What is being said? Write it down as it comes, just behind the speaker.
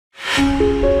Hello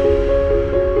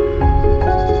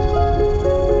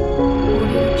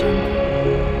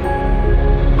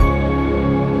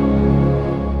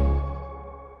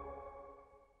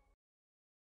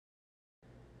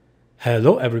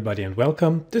everybody and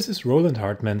welcome. This is Roland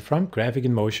Hartmann from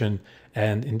graphicINmotion,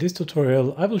 and in this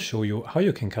tutorial I will show you how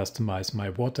you can customize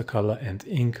my watercolor and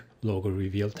ink logo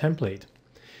reveal template.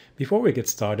 Before we get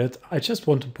started, I just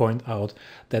want to point out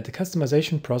that the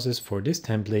customization process for this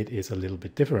template is a little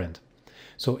bit different.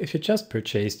 So if you just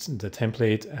purchased the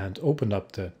template and opened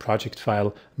up the project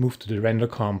file, moved to the render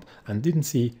comp and didn't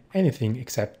see anything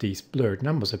except these blurred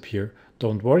numbers appear,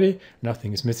 don't worry,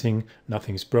 nothing is missing,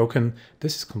 nothing is broken.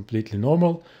 This is completely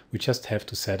normal. We just have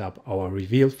to set up our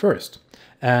reveal first.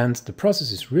 And the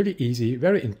process is really easy,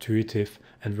 very intuitive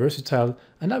and versatile,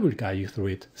 and I will guide you through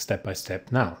it step by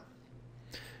step now.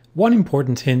 One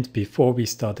important hint before we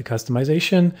start the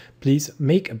customization: please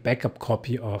make a backup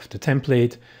copy of the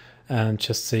template and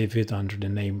just save it under the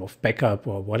name of backup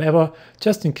or whatever,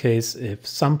 just in case if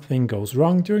something goes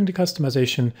wrong during the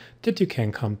customization, that you can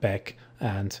come back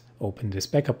and open this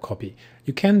backup copy.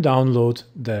 You can download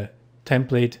the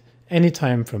template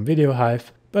anytime from VideoHive,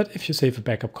 but if you save a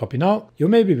backup copy now, you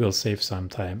maybe will save some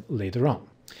time later on.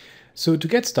 So to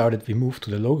get started, we move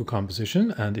to the logo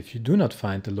composition, and if you do not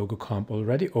find the logo comp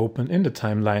already open in the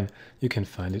timeline, you can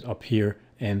find it up here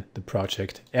in the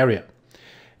project area.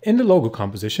 In the logo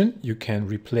composition, you can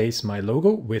replace my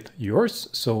logo with yours.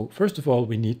 So first of all,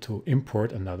 we need to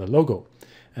import another logo.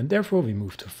 And therefore we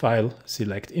move to File,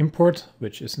 select Import,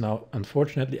 which is now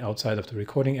unfortunately outside of the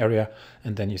recording area,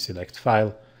 and then you select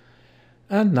File.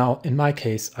 And now in my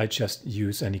case, I just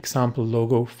use an example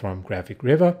logo from Graphic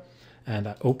River, and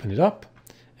I open it up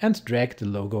and drag the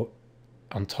logo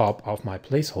on top of my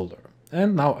placeholder.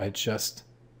 And now I just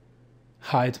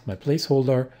hide my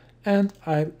placeholder, and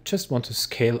I just want to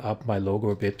scale up my logo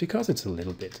a bit because it's a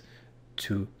little bit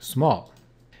too small.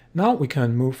 Now we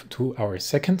can move to our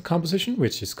second composition,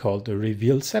 which is called the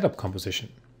Reveal Setup composition.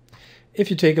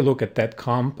 If you take a look at that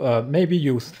comp, maybe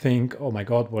you think, oh my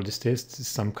god, what is this? This is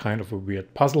some kind of a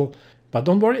weird puzzle. But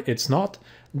don't worry, it's not.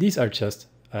 These are just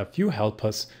a few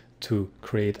helpers to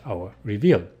create our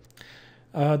reveal.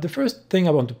 The first thing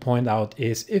I want to point out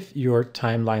is if your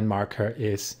timeline marker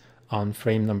is on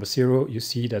frame number 0, you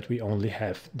see that we only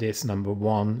have this number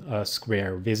 1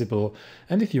 square visible.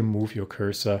 And if you move your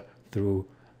cursor through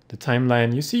the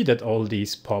timeline, you see that all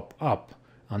these pop up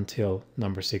until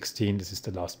number 16. This is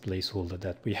the last placeholder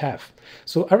that we have.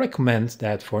 So I recommend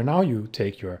that for now you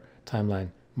take your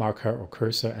timeline marker or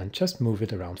cursor and just move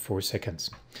it around 4 seconds.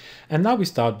 And now we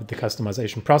start with the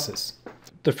customization process.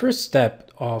 The first step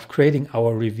of creating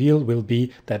our reveal will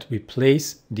be that we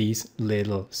place these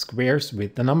little squares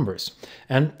with the numbers.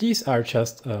 And these are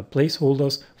just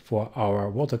placeholders for our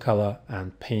watercolor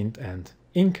and paint and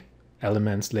ink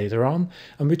elements later on,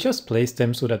 and we just place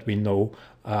them so that we know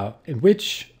in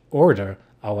which order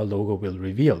our logo will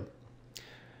reveal.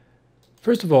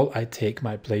 First of all, I take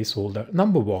my placeholder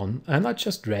number 1 and I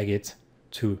just drag it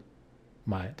to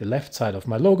the left side of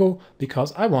my logo,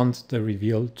 because I want the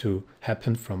reveal to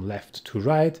happen from left to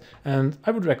right, and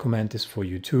I would recommend this for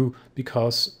you too,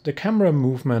 because the camera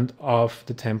movement of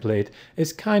the template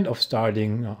is kind of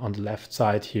starting on the left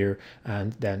side here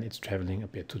and then it's traveling a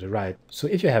bit to the right. So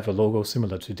if you have a logo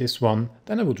similar to this one,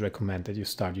 then I would recommend that you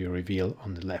start your reveal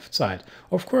on the left side.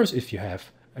 Of course, if you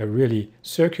have a really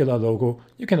circular logo,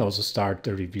 you can also start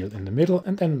the reveal in the middle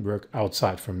and then work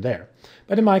outside from there.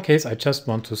 But in my case, I just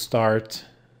want to start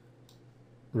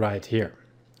right here.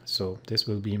 So this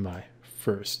will be my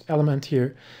first element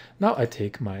here. Now I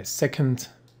take my second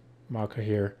marker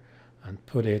here and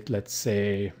put it, let's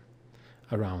say,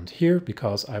 around here,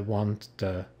 because I want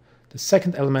the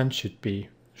second element should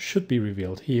be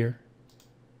revealed here.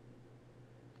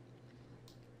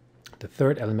 The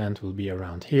third element will be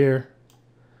around here.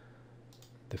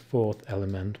 The fourth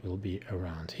element will be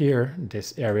around here,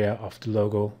 this area of the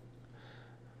logo.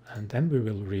 And then we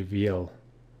will reveal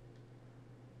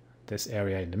this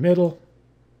area in the middle.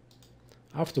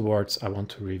 Afterwards, I want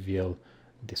to reveal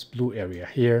this blue area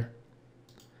here.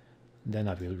 Then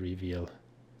I will reveal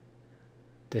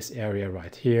this area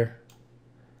right here.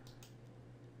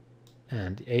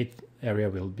 And the 8th area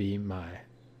will be my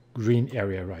green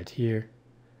area right here.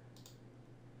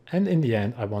 And in the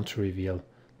end, I want to reveal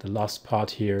the last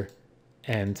part here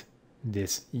and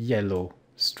this yellow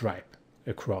stripe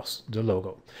across the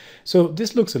logo. So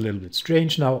this looks a little bit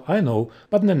strange now, I know,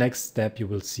 but in the next step you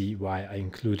will see why I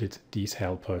included these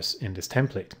helpers in this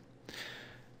template.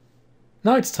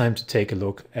 Now it's time to take a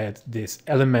look at this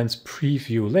elements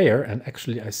preview layer, and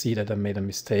actually I see that I made a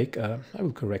mistake. I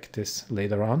will correct this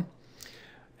later on.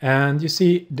 And you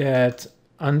see that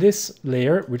on this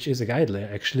layer, which is a guide layer,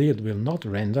 actually, it will not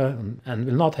render and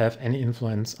will not have any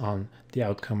influence on the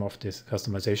outcome of this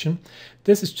customization.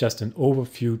 This is just an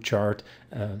overview chart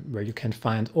where you can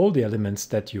find all the elements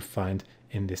that you find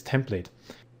in this template.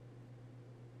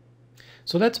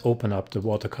 So let's open up the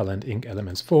watercolor and ink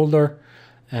elements folder,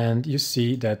 and you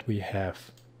see that we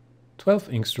have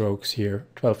 12 ink strokes here,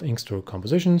 12 ink stroke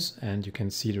compositions, and you can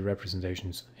see the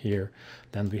representations here.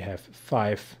 Then we have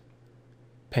 5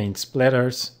 paint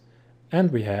splatters,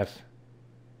 and we have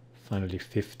finally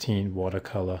 15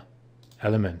 watercolor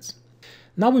elements.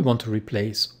 Now we want to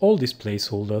replace all these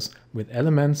placeholders with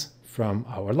elements from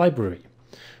our library.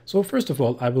 So first of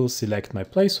all, I will select my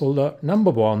placeholder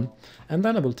number 1, and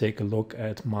then I will take a look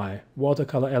at my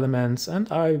watercolor elements,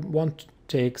 and I want to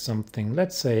take something.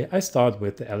 Let's say I start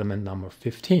with the element number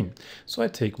 15. So I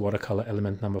take watercolor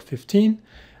element number 15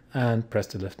 and press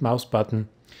the left mouse button,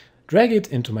 drag it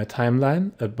into my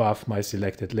timeline above my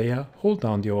selected layer, hold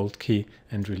down the Alt key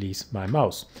and release my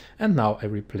mouse. And now I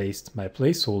replaced my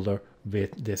placeholder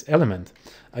with this element.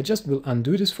 I just will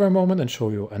undo this for a moment and show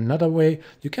you another way.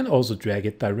 You can also drag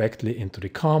it directly into the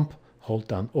comp, hold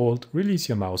down Alt, release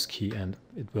your mouse key, and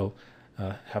it will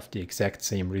have the exact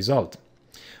same result.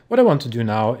 What I want to do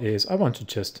now is I want to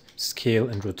just scale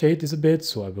and rotate this a bit.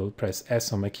 So I will press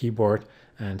S on my keyboard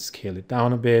and scale it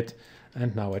down a bit.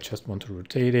 And now I just want to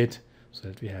rotate it so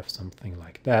that we have something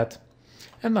like that.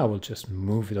 And now we'll just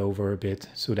move it over a bit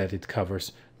so that it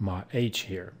covers my edge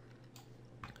here.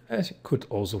 I could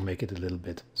also make it a little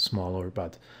bit smaller,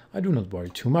 but I do not worry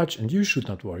too much, and you should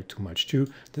not worry too much too.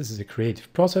 This is a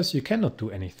creative process. You cannot do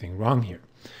anything wrong here.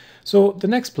 So the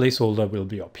next placeholder will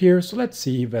be up here. So let's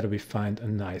see whether we find a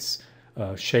nice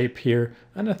shape here.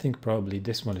 And I think probably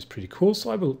this one is pretty cool.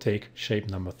 So I will take shape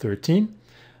number 13.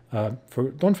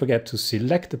 Don't forget to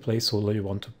select the placeholder you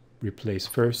want to replace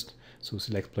first. So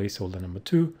select placeholder number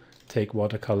 2, take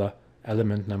watercolor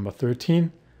element number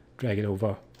 13, drag it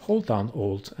over, hold down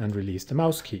Alt and release the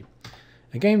mouse key.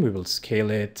 Again, we will scale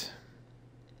it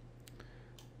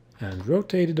and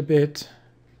rotate it a bit.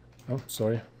 Oh,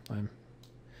 sorry,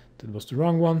 that was the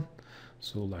wrong one.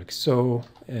 So like so,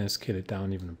 and scale it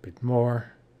down even a bit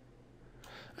more.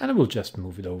 And I will just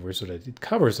move it over so that it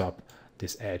covers up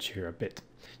this edge here a bit.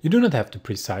 You do not have to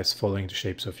precise following the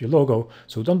shapes of your logo,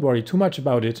 so don't worry too much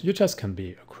about it. You just can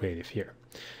be creative here.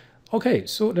 Okay,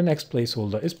 so the next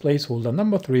placeholder is placeholder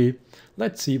number 3.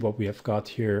 Let's see what we have got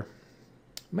here.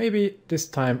 Maybe this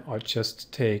time I'll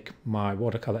just take my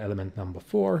watercolor element number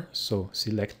 4. So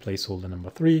select placeholder number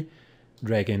 3,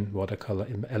 drag in watercolor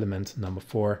element number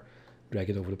 4, drag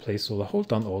it over the placeholder, hold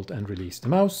down Alt and release the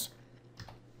mouse.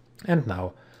 And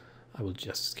now I will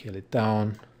just scale it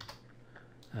down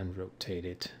and rotate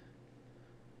it.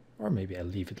 Or maybe I'll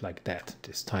leave it like that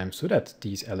this time so that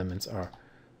these elements are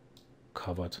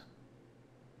covered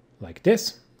like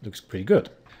this. Looks pretty good.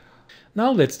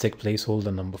 Now let's take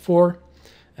placeholder number 4.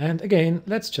 And again,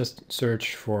 let's just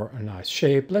search for a nice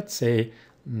shape. Let's say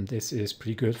this is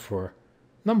pretty good for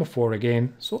number 4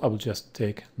 again. So I will just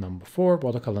take number 4,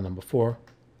 watercolor number 4,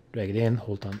 drag it in,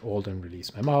 hold down Alt and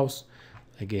release my mouse.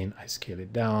 Again, I scale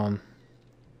it down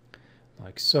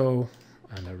like so,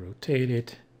 and I rotate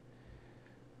it.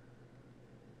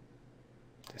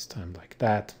 This time like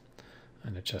that,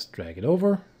 and I just drag it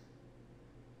over.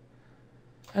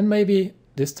 And maybe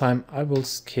this time I will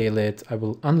scale it. I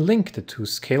will unlink the 2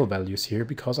 scale values here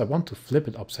because I want to flip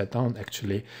it upside down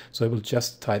actually. So I will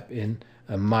just type in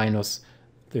a minus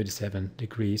 37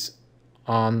 degrees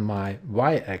on my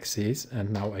y-axis,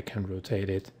 and now I can rotate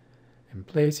it in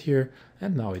place here,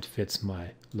 and now it fits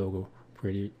my logo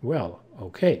pretty well.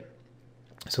 Okay,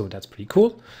 so that's pretty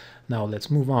cool. Now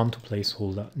let's move on to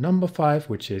placeholder number 5,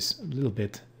 which is a little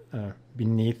bit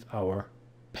beneath our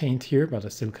paint here, but I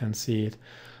still can see it.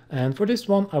 And for this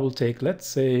one I will take, let's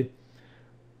say,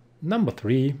 number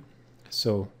 3.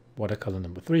 So watercolor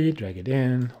number 3, drag it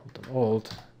in, hold on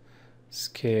Alt,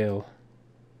 scale.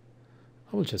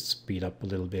 I will just speed up a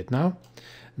little bit now.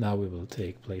 Now we will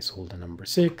take placeholder number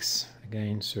 6.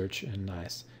 Again, search a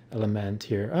nice element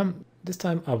here. This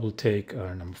time I will take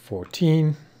number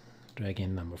 14, drag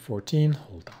in number 14,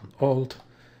 hold down Alt,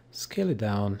 scale it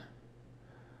down,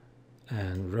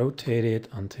 and rotate it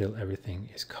until everything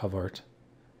is covered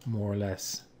more or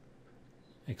less.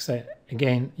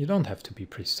 Again, you don't have to be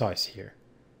precise here.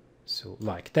 So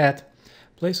like that.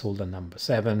 Placeholder number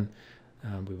 7.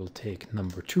 We will take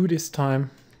number 2 this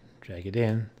time, drag it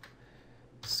in,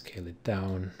 scale it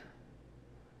down,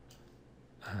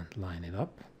 and line it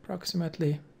up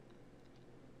approximately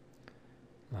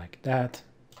like that.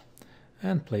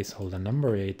 And placeholder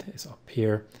number 8 is up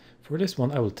here. For this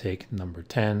one I will take number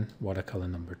 10, watercolor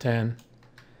number 10,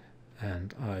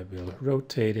 and I will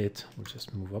rotate it. We'll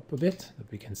just move up a bit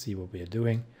that we can see what we are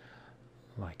doing,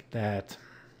 like that.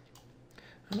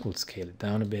 And we'll scale it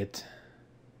down a bit,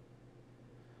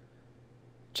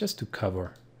 just to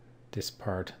cover this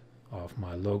part of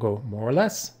my logo more or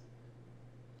less,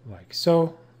 like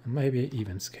so. Maybe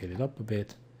even scale it up a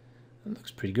bit. It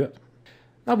looks pretty good.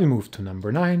 Now we move to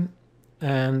number 9,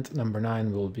 and number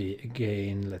 9 will be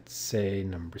again, let's say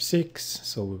number 6.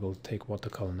 So we will take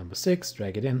watercolor number 6,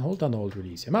 drag it in, hold down Alt,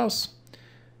 release your mouse,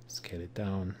 scale it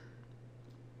down,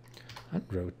 and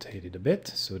rotate it a bit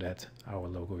so that our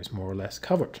logo is more or less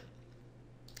covered.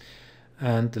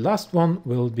 And the last one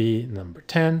will be number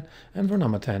 10, and for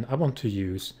number 10 I want to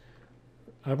use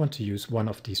one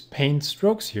of these paint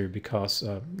strokes here because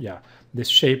yeah, the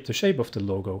shape of the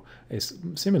logo is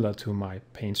similar to my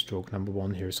paint stroke number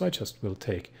 1 here. So I just will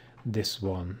take this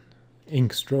one,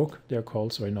 ink stroke they're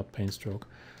called, sorry, not paint stroke,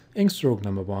 ink stroke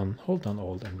number 1, hold down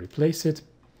Alt and replace it.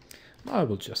 I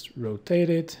will just rotate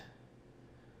it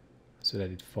so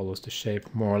that it follows the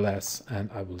shape more or less,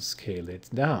 and I will scale it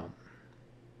down.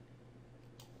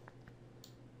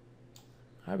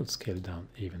 I will scale it down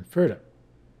even further,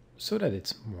 so that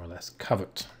it's more or less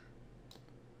covered.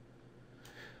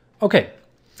 Okay,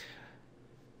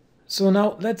 so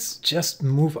now let's just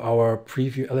move our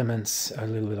preview elements a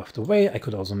little bit off the way. I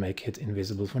could also make it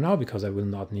invisible for now because I will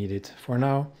not need it for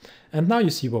now. And now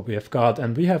you see what we have got,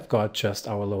 and we have got just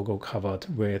our logo covered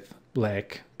with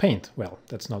black paint. Well,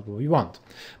 that's not what we want.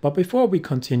 But before we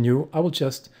continue, I will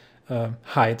just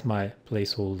hide my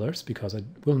placeholders because I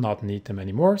will not need them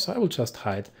anymore. So I will just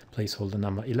hide placeholder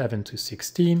number 11 to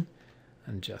 16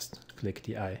 and just click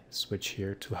the eye switch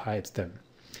here to hide them.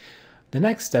 The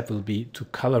next step will be to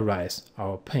colorize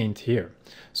our paint here.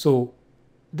 So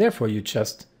therefore you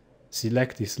just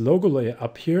select this logo layer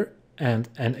up here and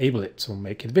enable it, so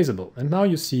make it visible. And now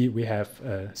you see we have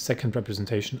a second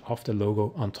representation of the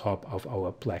logo on top of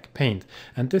our black paint.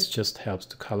 And this just helps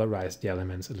to colorize the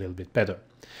elements a little bit better.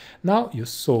 Now you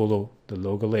solo the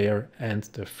logo layer and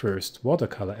the first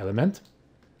watercolor element.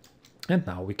 And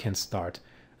now we can start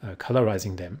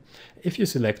colorizing them. If you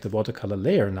select the watercolor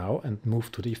layer now and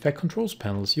move to the effect controls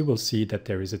panels, you will see that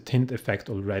there is a tint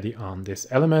effect already on this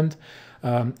element.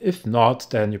 If not,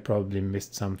 then you probably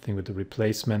missed something with the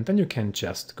replacement. Then you can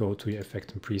just go to your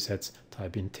effect and presets,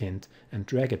 type in tint, and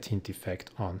drag a tint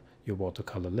effect on your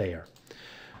watercolor layer.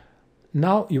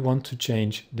 Now you want to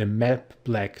change the map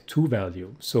black to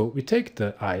value. So we take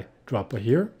the eyedropper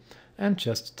here and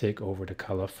just take over the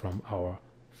color from our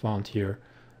font here,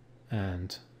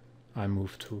 and I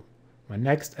move to my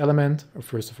next element.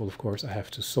 First of all, of course, I have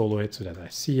to solo it so that I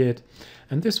see it.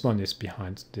 And this one is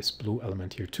behind this blue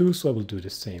element here too, so I will do the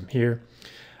same here.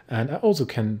 And I also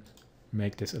can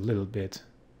make this a little bit,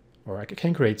 or I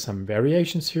can create some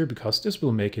variations here because this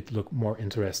will make it look more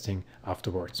interesting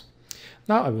afterwards.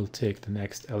 Now I will take the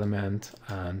next element,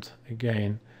 and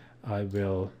again I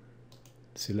will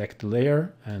select the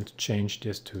layer and change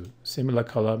this to similar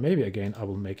color. Maybe again I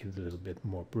will make it a little bit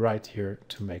more bright here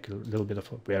to make a little bit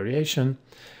of a variation.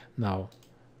 Now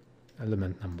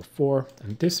element number 4,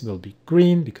 and this will be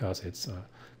green because it's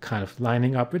kind of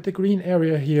lining up with the green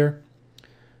area here.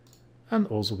 And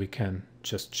also we can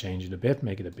just change it a bit,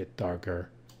 make it a bit darker,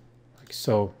 like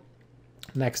so.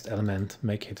 Next element,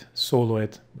 make it solo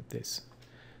it with this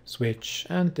switch,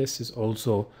 and this is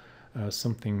also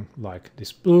something like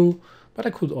this blue, but I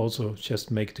could also just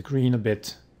make the green a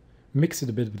bit, mix it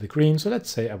a bit with the green. So let's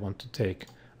say I want to take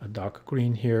a dark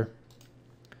green here.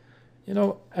 You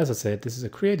know, as I said, this is a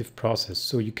creative process,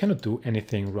 so you cannot do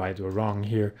anything right or wrong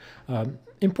here.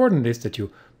 Important is that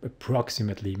you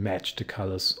approximately match the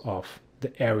colors of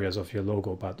the areas of your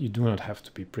logo, but you do not have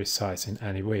to be precise in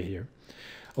any way here.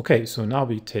 Okay, so now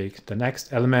we take the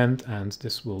next element, and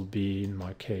this will be, in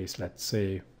my case, let's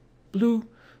say blue.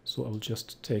 So I'll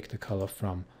just take the color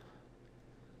from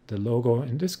the logo.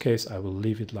 In this case, I will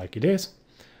leave it like it is.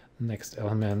 The next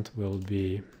element will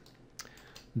be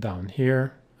down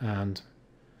here, and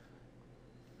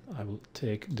I will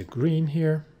take the green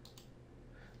here.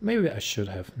 Maybe I should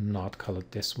have not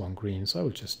colored this one green, so I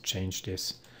will just change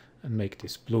this and make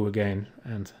this blue again.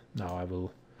 And now I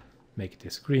will make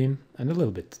this green and a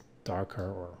little bit darker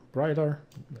or brighter.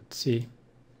 Let's see.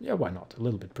 Yeah, why not? A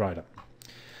little bit brighter.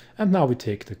 And now we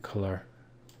take the color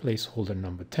placeholder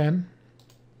number 10,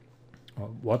 or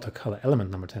watercolor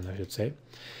element number 10, I should say.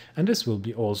 And this will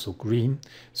be also green.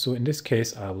 So in this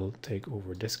case, I will take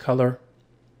over this color,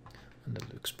 and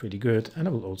that looks pretty good. And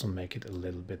I will also make it a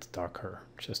little bit darker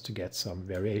just to get some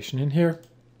variation in here.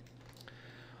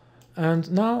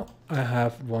 And now I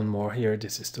have one more here.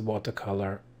 This is the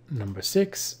watercolor number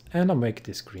 6, and I'll make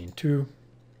this green too.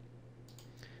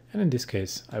 And in this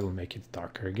case, I will make it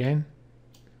darker again.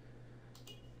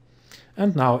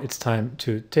 And now it's time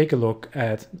to take a look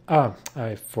at,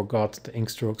 I forgot the ink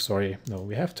stroke, sorry. No,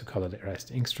 we have to colorize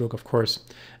the ink stroke, of course.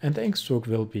 And the ink stroke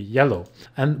will be yellow.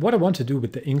 And what I want to do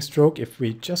with the ink stroke, if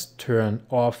we just turn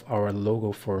off our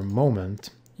logo for a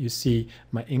moment, you see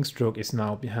my ink stroke is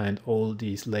now behind all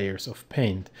these layers of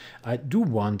paint. I do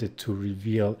want it to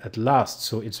reveal at last,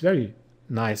 so it's very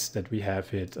nice that we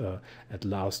have it at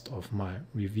last of my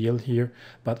reveal here,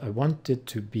 but I want it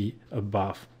to be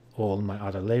above all my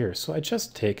other layers. So I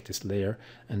just take this layer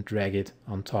and drag it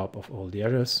on top of all the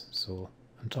others, so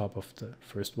on top of the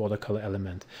first watercolor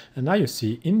element. And now you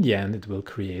see in the end it will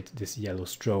create this yellow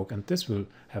stroke, and this will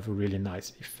have a really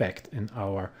nice effect in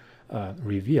our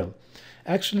reveal.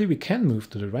 Actually, we can move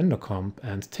to the render comp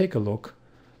and take a look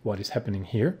what is happening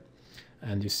here.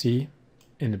 And you see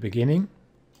in the beginning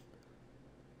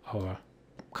our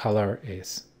color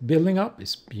is building up,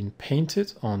 is being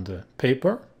painted on the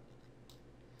paper.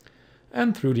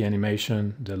 And through the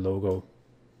animation, the logo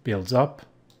builds up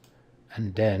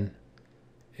and then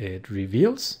it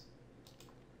reveals.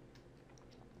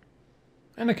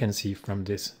 And I can see from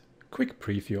this quick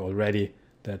preview already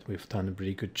that we've done a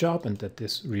pretty good job and that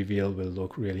this reveal will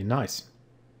look really nice.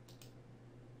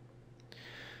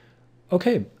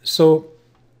 Okay, so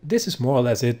this is more or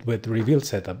less it with the reveal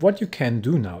setup. What you can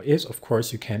do now is, of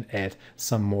course, you can add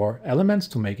some more elements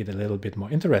to make it a little bit more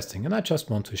interesting. And I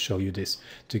just want to show you this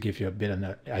to give you a bit of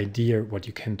an idea what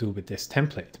you can do with this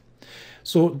template.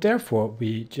 So therefore,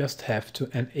 we just have to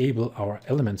enable our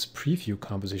elements preview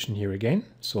composition here again.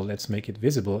 So let's make it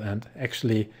visible, and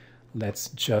actually let's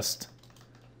just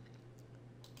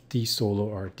desolo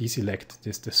or deselect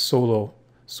the solo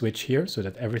switch here so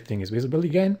that everything is visible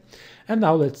again. And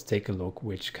now let's take a look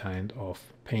which kind of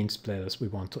paint splatters we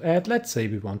want to add. Let's say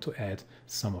we want to add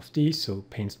some of these, so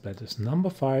paint splatters number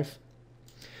 5.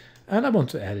 And I want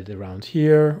to add it around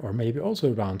here, or maybe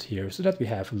also around here, so that we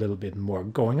have a little bit more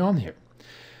going on here.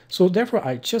 So therefore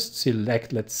I just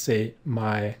select, let's say,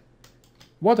 my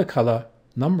watercolor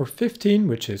number 15,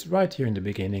 which is right here in the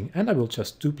beginning, and I will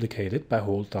just duplicate it by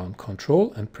hold down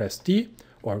Ctrl and press D,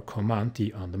 or Command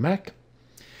D on the Mac.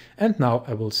 And now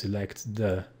I will select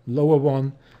the lower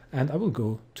one, and I will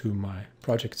go to my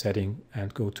project setting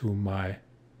and go to my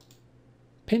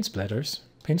paint splatters,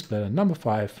 paint splatter number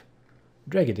 5,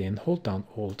 drag it in, hold down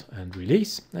Alt and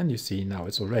release, and you see now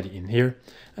it's already in here.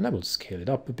 And I will scale it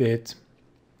up a bit,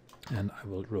 and I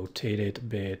will rotate it a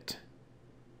bit.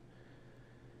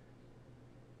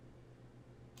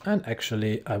 And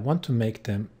actually I want to make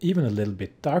them even a little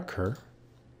bit darker,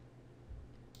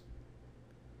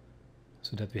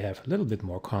 so that we have a little bit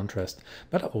more contrast,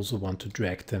 but I also want to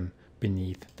drag them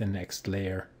beneath the next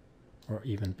layer, or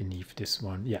even beneath this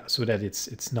one, yeah, so that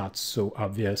it's not so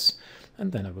obvious.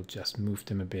 And then I will just move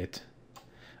them a bit.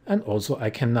 And also I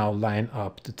can now line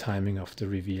up the timing of the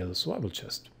reveal, so I will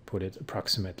just put it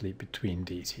approximately between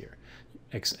these here.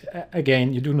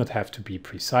 Again, you do not have to be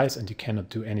precise and you cannot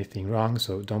do anything wrong,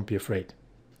 so don't be afraid.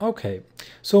 Okay,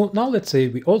 so now let's say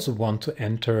we also want to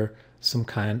enter some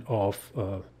kind of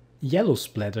yellow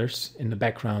splatters in the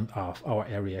background of our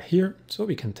area here. So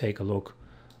we can take a look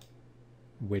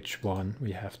which one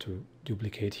we have to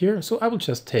duplicate here. So I will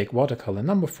just take watercolor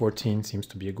number 14, seems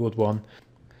to be a good one.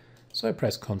 So I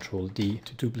press Ctrl D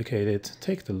to duplicate it,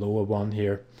 take the lower one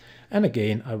here. And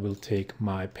again, I will take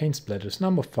my paint splatters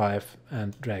number 5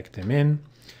 and drag them in.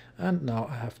 And now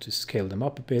I have to scale them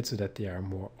up a bit so that they are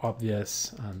more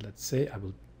obvious. And let's say I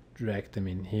will drag them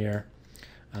in here.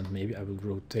 And maybe I will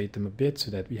rotate them a bit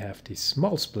so that we have these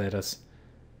small splatters.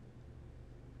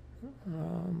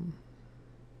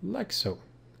 Like so.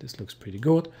 This looks pretty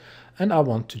good. And I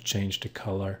want to change the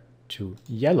color to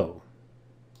yellow.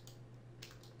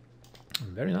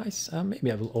 Very nice.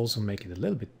 Maybe I will also make it a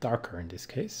little bit darker in this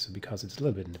case, because it's a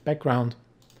little bit in the background,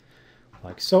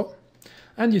 like so.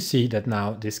 And you see that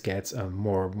now this gets a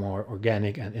more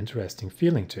organic and interesting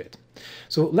feeling to it.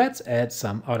 So let's add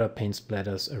some other paint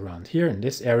splatters around here in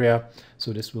this area.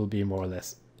 So this will be more or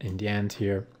less in the end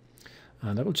here.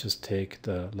 And I will just take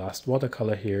the last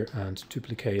watercolor here and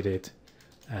duplicate it.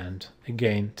 And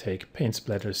again, take paint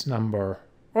splatters number,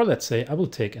 or let's say I will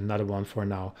take another one for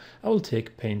now. I will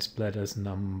take paint splatters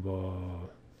number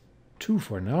 2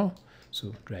 for now.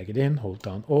 So drag it in, hold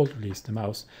down Alt, release the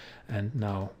mouse, and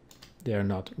now they're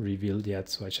not revealed yet.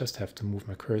 So I just have to move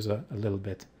my cursor a little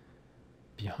bit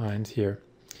behind here.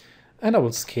 And I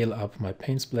will scale up my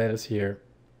paint splatters here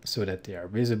so that they are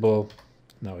visible.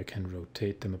 Now I can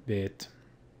rotate them a bit.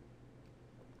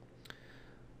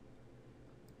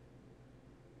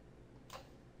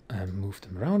 and move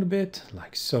them around a bit,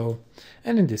 like so.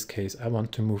 And in this case, I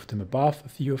want to move them above a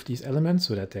few of these elements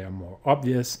so that they are more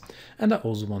obvious. And I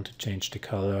also want to change the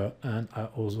color, and I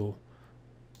also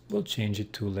will change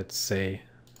it to, let's say,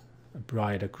 a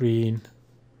brighter green,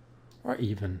 or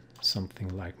even something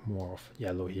like more of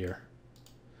yellow here,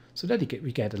 so that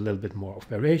we get a little bit more of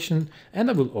variation. And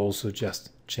I will also just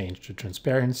change the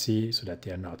transparency so that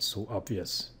they are not so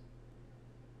obvious.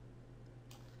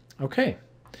 Okay,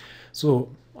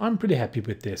 so I'm pretty happy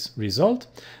with this result.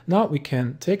 Now we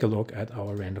can take a look at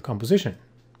our render composition.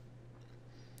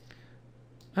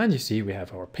 And you see we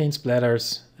have our paint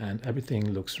splatters, and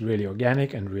everything looks really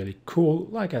organic and really cool,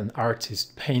 like an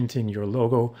artist painting your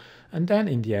logo. And then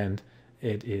in the end,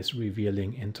 it is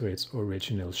revealing into its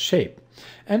original shape.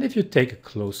 And if you take a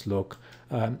close look,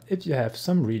 if you have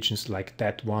some regions like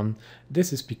that one,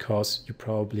 this is because you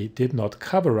probably did not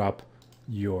cover up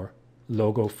your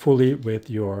logo fully with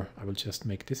your, I will just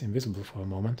make this invisible for a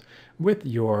moment, with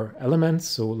your elements.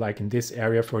 So like in this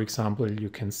area, for example, you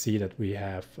can see that we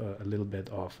have a little bit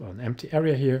of an empty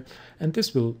area here, and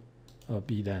this will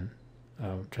be then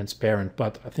transparent.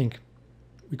 But I think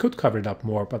we could cover it up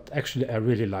more, but actually I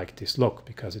really like this look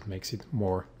because it makes it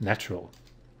more natural.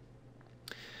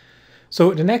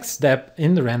 So the next step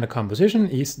in the render composition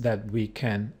is that we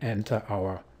can enter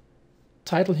our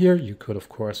title here. You could of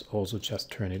course also just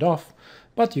turn it off,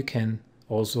 but you can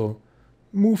also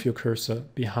move your cursor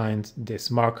behind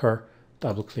this marker,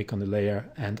 double click on the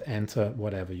layer and enter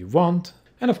whatever you want.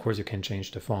 And of course you can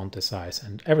change the font, the size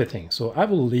and everything. So I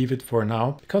will leave it for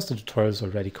now because the tutorial is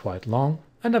already quite long,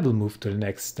 and I will move to the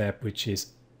next step, which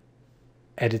is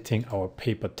editing our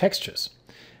paper textures.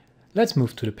 Let's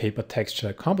move to the paper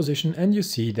texture composition, and you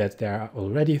see that there are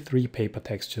already 3 paper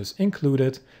textures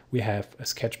included. We have a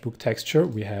sketchbook texture,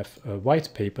 we have a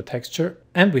white paper texture,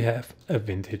 and we have a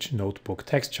vintage notebook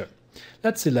texture.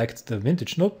 Let's select the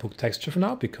vintage notebook texture for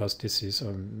now, because this is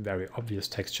a very obvious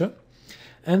texture.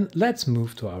 And let's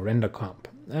move to our render comp.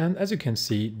 And as you can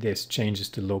see, this changes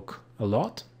the look a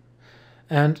lot.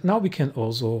 And now we can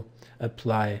also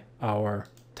apply our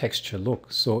texture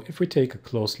look. So if we take a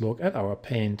close look at our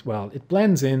paint, well, it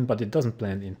blends in, but it doesn't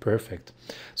blend in perfect.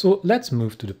 So let's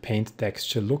move to the paint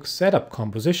texture look setup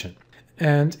composition.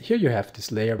 And here you have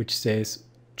this layer which says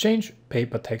change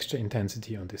paper texture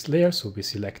intensity on this layer. So we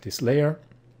select this layer,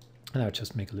 and I'll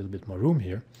just make a little bit more room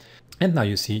here. And now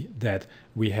you see that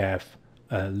we have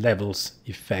a levels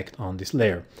effect on this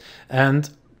layer. And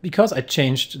because I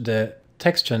changed the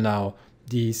texture now,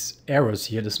 these arrows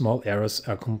here, the small arrows,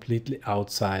 are completely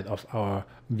outside of our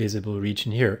visible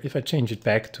region here. If I change it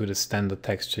back to the standard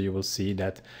texture, you will see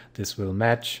that this will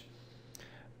match.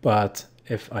 But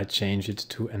if I change it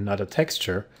to another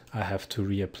texture, I have to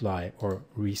reapply or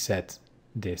reset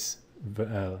this,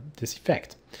 this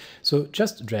effect. So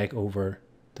just drag over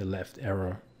the left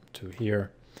arrow to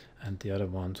here and the other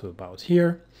one to about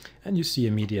here, and you see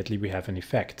immediately we have an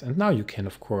effect. And now you can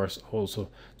of course also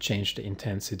change the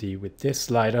intensity with this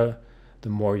slider. The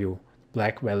more you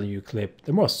black value you clip,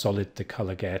 the more solid the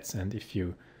color gets. And if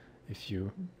you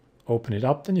open it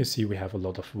up, then you see we have a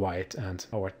lot of white and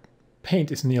our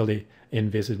paint is nearly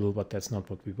invisible, but that's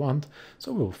not what we want.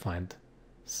 So we'll find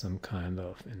some kind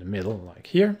of in the middle like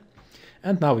here.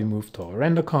 And now we move to our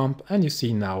render comp, and you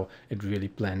see now it really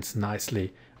blends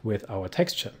nicely with our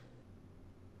texture.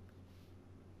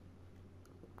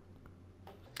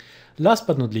 Last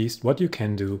but not least, what you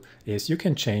can do is you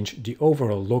can change the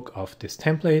overall look of this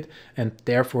template, and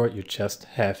therefore you just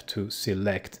have to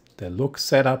select the look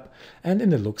setup. And in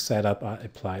the look setup, I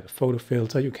applied a photo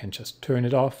filter. You can just turn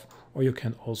it off, or you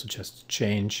can also just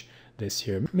change this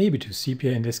here, maybe to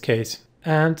sepia in this case.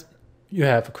 And you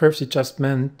have a curves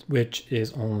adjustment, which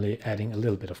is only adding a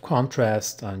little bit of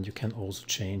contrast, and you can also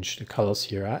change the colors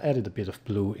here. I added a bit of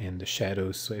blue in the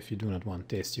shadows, so if you do not want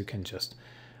this, you can just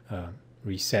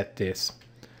reset this,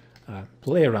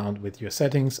 play around with your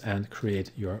settings and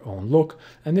create your own look.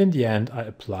 And in the end, I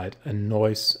applied a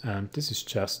noise, and this is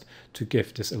just to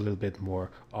give this a little bit more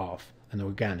of an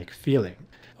organic feeling.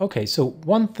 Okay, so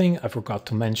one thing I forgot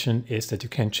to mention is that you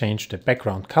can change the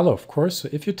background color, of course. So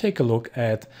if you take a look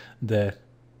at the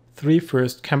 3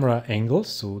 first camera angles,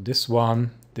 so this one,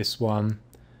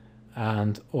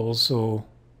 and also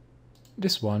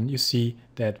this one, you see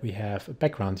that we have a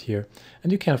background here,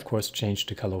 and you can of course change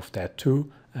the color of that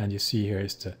too. And you see here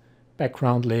is the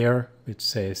background layer, which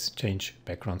says change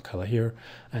background color here.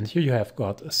 And here you have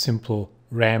got a simple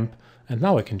ramp, and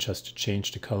now I can just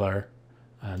change the color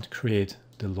and create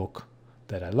the look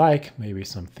that I like, maybe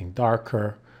something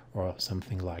darker or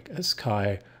something like a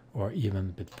sky or even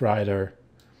a bit brighter,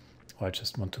 or I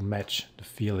just want to match the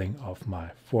feeling of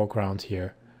my foreground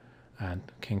here. and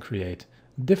can create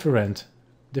different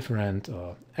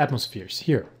atmospheres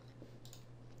here.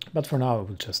 But for now, I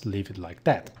will just leave it like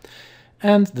that.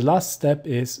 And the last step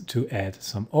is to add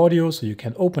some audio. So you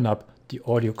can open up the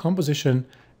audio composition,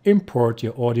 import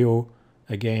your audio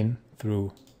again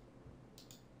through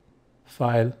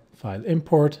File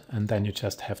Import, and then you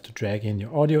just have to drag in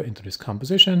your audio into this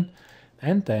composition,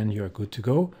 and then you're good to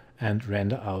go and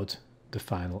render out the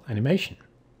final animation.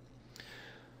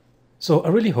 So I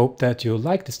really hope that you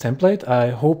like this template. I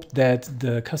hope that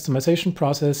the customization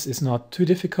process is not too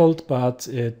difficult, but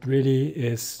it really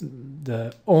is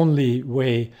the only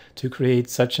way to create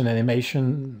such an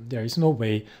animation. There is no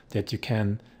way that you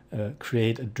can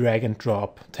create a drag and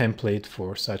drop template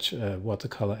for such a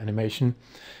watercolor animation.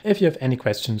 If you have any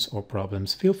questions or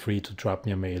problems, feel free to drop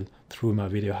me a mail through my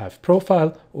VideoHive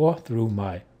profile or through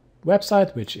my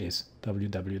website, which is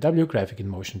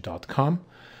www.graphicINmotion.com.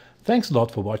 Thanks a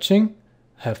lot for watching.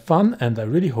 Have fun, and I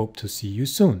really hope to see you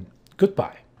soon.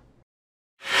 Goodbye.